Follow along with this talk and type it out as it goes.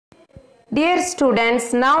Dear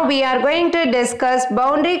students, now we are going to discuss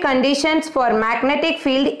boundary conditions for magnetic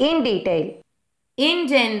field in detail. In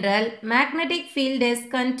general, magnetic field is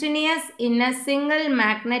continuous in a single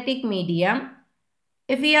magnetic medium.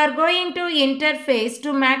 If we are going to interface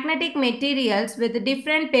to magnetic materials with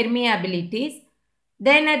different permeabilities,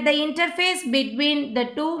 then at the interface between the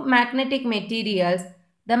two magnetic materials,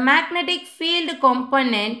 the magnetic field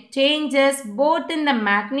component changes both in the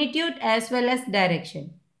magnitude as well as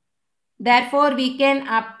direction. Therefore, we can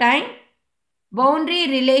obtain boundary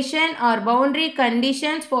relation or boundary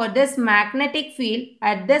conditions for this magnetic field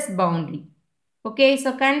at this boundary. Okay,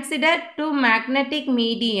 so consider two magnetic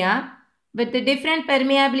media with the different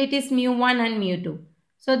permeabilities mu1 and mu2.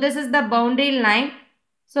 So this is the boundary line.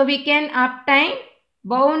 So we can obtain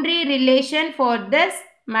boundary relation for this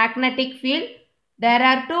magnetic field. There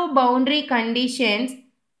are two boundary conditions.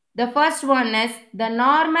 The first one is the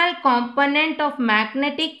normal component of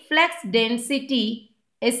magnetic flux density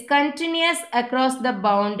is continuous across the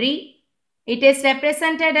boundary. It is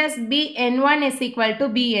represented as Bn1 is equal to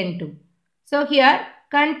Bn2. So here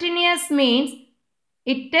continuous means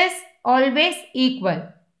it is always equal.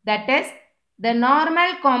 That is, the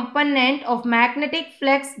normal component of magnetic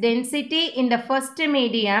flux density in the first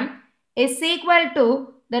medium is equal to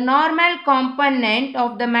the normal component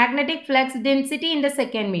of the magnetic flux density in the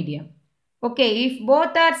second medium. Okay, if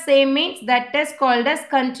both are same means that is called as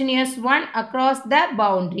continuous one across the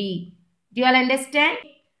boundary. Do you all understand?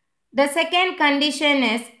 The second condition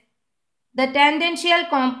is the tangential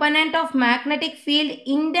component of magnetic field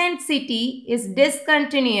intensity is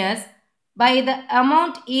discontinuous by the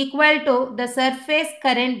amount equal to the surface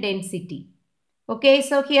current density. Okay,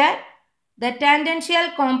 so here the tangential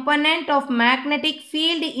component of magnetic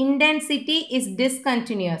field intensity is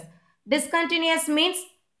discontinuous. Discontinuous means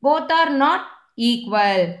both are not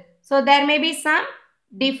equal. So there may be some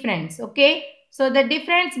difference. Okay, so the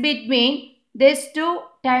difference between these two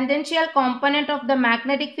tangential component of the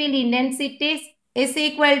magnetic field intensities is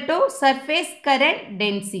equal to surface current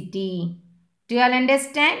density. Do you all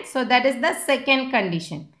understand? So that is the second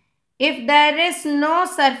condition. If there is no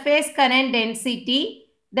surface current density,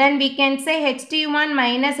 then we can say Ht1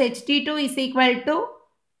 minus Ht2 is equal to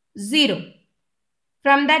 0.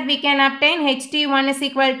 From that we can obtain Ht1 is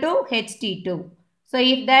equal to Ht2. So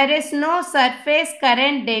if there is no surface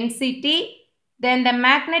current density, then the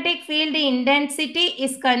magnetic field intensity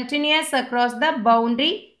is continuous across the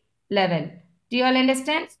boundary level. Do you all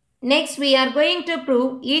understand? Next we are going to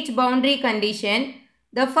prove each boundary condition.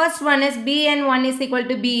 The first one is Bn1 is equal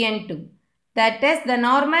to Bn2. That is, the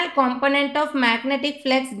normal component of magnetic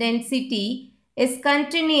flux density is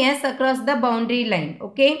continuous across the boundary line.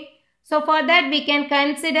 Okay. So for that we can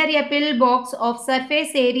consider a pillbox of surface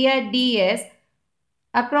area ds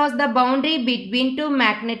across the boundary between two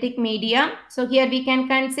magnetic medium. So here we can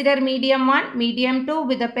consider medium 1, medium 2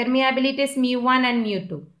 with the permeabilities mu1 and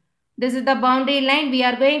mu2. This is the boundary line. We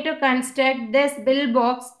are going to construct this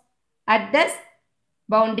pillbox at this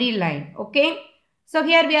boundary line. Okay. So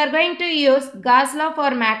here we are going to use Gauss law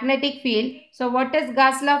for magnetic field. So what is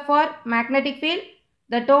Gauss law for magnetic field?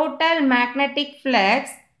 The total magnetic flux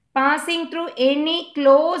passing through any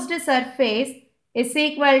closed surface is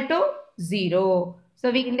equal to 0.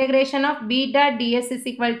 So we integration of b dot ds is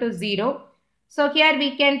equal to 0. So here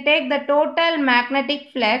we can take the total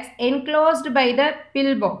magnetic flux enclosed by the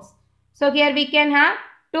pillbox. So here we can have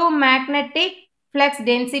two magnetic flux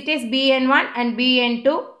densities Bn1 and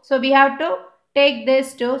Bn2. So we have to take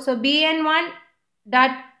this two. So Bn1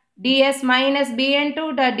 dot ds minus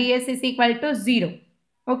Bn2 dot ds is equal to 0.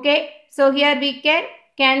 Okay. So here we can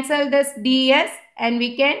cancel this ds and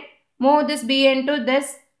we can move this Bn2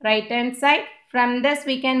 this right hand side. From this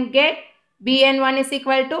we can get Bn1 is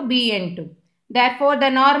equal to Bn2. Therefore, the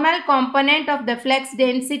normal component of the flux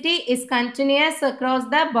density is continuous across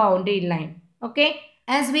the boundary line. Okay.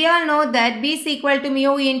 As we all know that B is equal to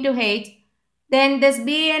mu into H, then this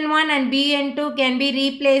Bn1 and Bn2 can be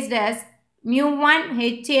replaced as mu1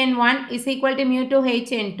 Hn1 is equal to mu2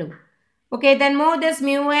 Hn2. Okay, then move this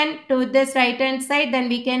mu1 to this right hand side, then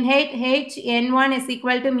we can get Hn1 is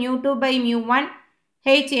equal to mu2 by mu1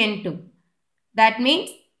 Hn2. That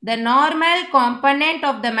means the normal component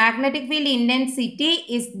of the magnetic field intensity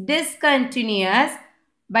is discontinuous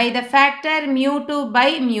by the factor mu2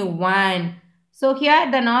 by mu1. So here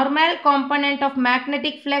the normal component of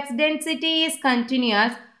magnetic flux density is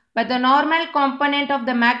continuous, but the normal component of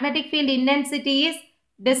the magnetic field intensity is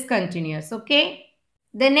discontinuous. Okay.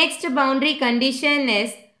 The next boundary condition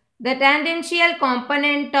is the tangential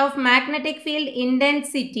component of magnetic field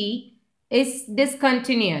intensity is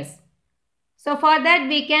discontinuous. So for that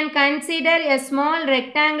we can consider a small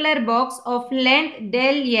rectangular box of length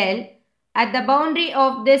del L at the boundary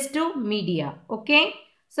of these two media. Okay.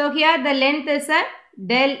 So here the length is a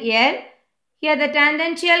del L. Here the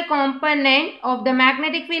tangential component of the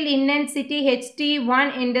magnetic field intensity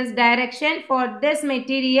HT1 in this direction for this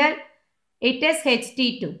material, it is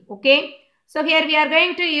HT2. Okay. So here we are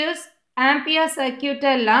going to use Ampere's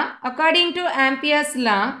circular law. According to Ampere's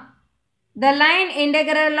law, the line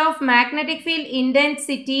integral of magnetic field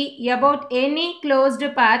intensity about any closed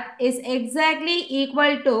path is exactly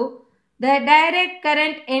equal to the direct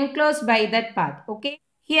current enclosed by that path. Okay.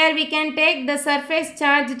 Here we can take the surface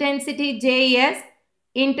charge density Js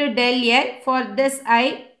into del L for this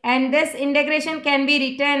I, and this integration can be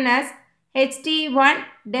written as Ht1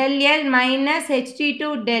 del L minus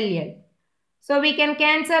Ht2 del L. So we can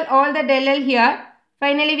cancel all the del L here.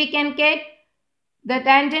 Finally we can get the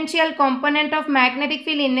tangential component of magnetic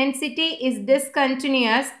field intensity is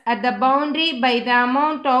discontinuous at the boundary by the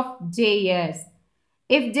amount of Js.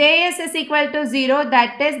 If Js is equal to 0,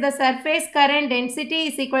 that is the surface current density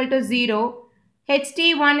is equal to 0,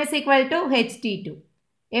 Ht1 is equal to Ht2.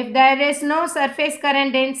 If there is no surface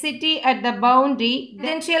current density at the boundary, the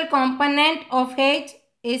tangential component of H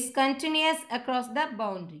is continuous across the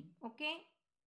boundary. Okay.